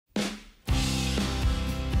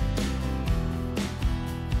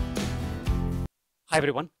Hi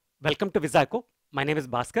everyone, welcome to Wizako. My name is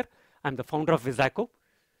Bhaskar. I'm the founder of Wizako.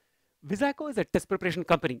 Wizako is a test preparation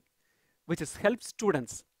company which has helped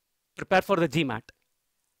students prepare for the GMAT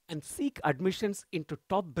and seek admissions into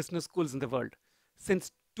top business schools in the world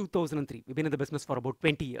since 2003. We've been in the business for about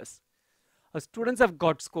 20 years. Our students have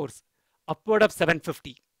got scores upward of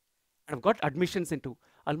 750 and have got admissions into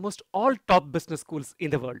almost all top business schools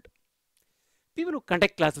in the world. People who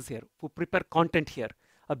conduct classes here, who prepare content here,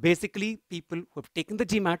 are basically people who have taken the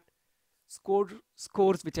GMAT, scored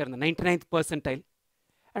scores which are in the 99th percentile,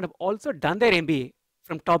 and have also done their MBA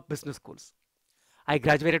from top business schools. I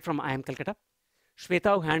graduated from IIM Calcutta.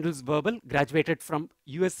 Shweta, who handles verbal, graduated from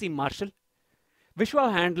USC Marshall. Vishwa,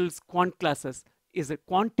 who handles quant classes, is a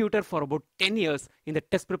quant tutor for about 10 years in the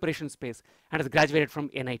test preparation space and has graduated from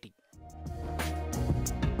NIT.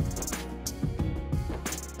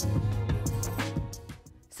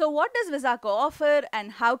 So what does Wizako offer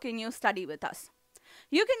and how can you study with us?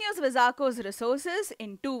 You can use Wizako's resources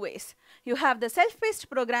in two ways. You have the self-paced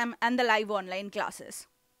program and the live online classes.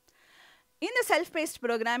 In the self-paced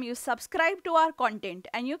program, you subscribe to our content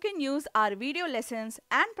and you can use our video lessons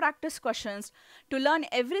and practice questions to learn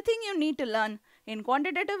everything you need to learn in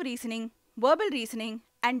quantitative reasoning, verbal reasoning,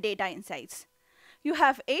 and data insights. You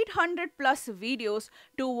have 800 plus videos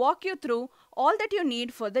to walk you through all that you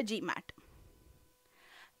need for the GMAT.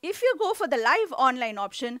 If you go for the live online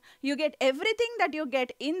option, you get everything that you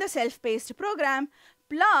get in the self-paced program,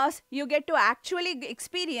 plus you get to actually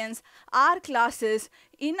experience our classes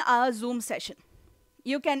in our Zoom session.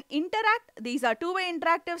 You can interact, these are two-way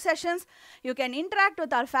interactive sessions, you can interact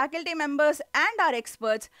with our faculty members and our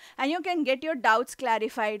experts, and you can get your doubts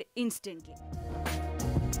clarified instantly.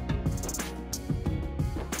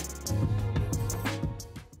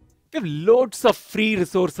 We have loads of free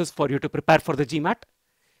resources for you to prepare for the GMAT.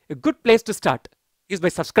 A good place to start is by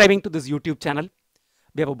subscribing to this YouTube channel.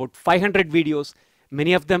 We have about 500 videos,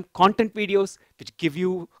 many of them content videos which give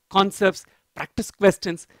you concepts, practice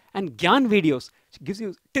questions, and Gyan videos which gives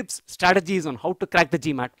you tips, strategies on how to crack the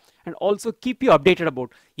GMAT and also keep you updated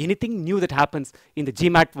about anything new that happens in the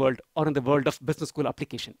GMAT world or in the world of business school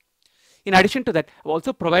application. In addition to that, I've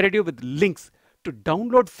also provided you with links to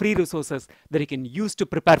download free resources that you can use to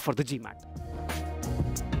prepare for the GMAT.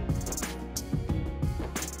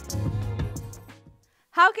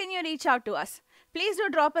 How can you reach out to us? Please do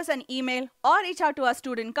drop us an email or reach out to our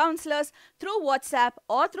student counselors through WhatsApp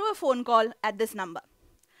or through a phone call at this number.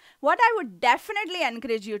 What I would definitely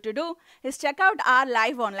encourage you to do is check out our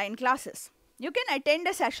live online classes. You can attend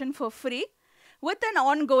a session for free with an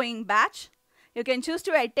ongoing batch. You can choose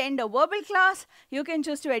to attend a verbal class, you can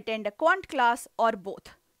choose to attend a quant class or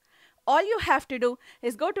both. All you have to do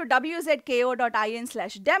is go to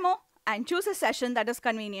wzko.in/demo and choose a session that is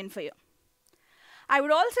convenient for you. I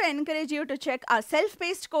would also encourage you to check our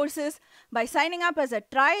self-paced courses by signing up as a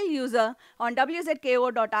trial user on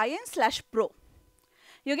wzko.in/pro.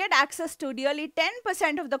 You get access to nearly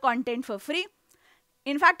 10% of the content for free.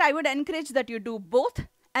 In fact, I would encourage that you do both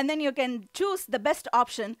and then you can choose the best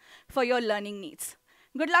option for your learning needs.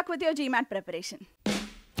 Good luck with your GMAT preparation.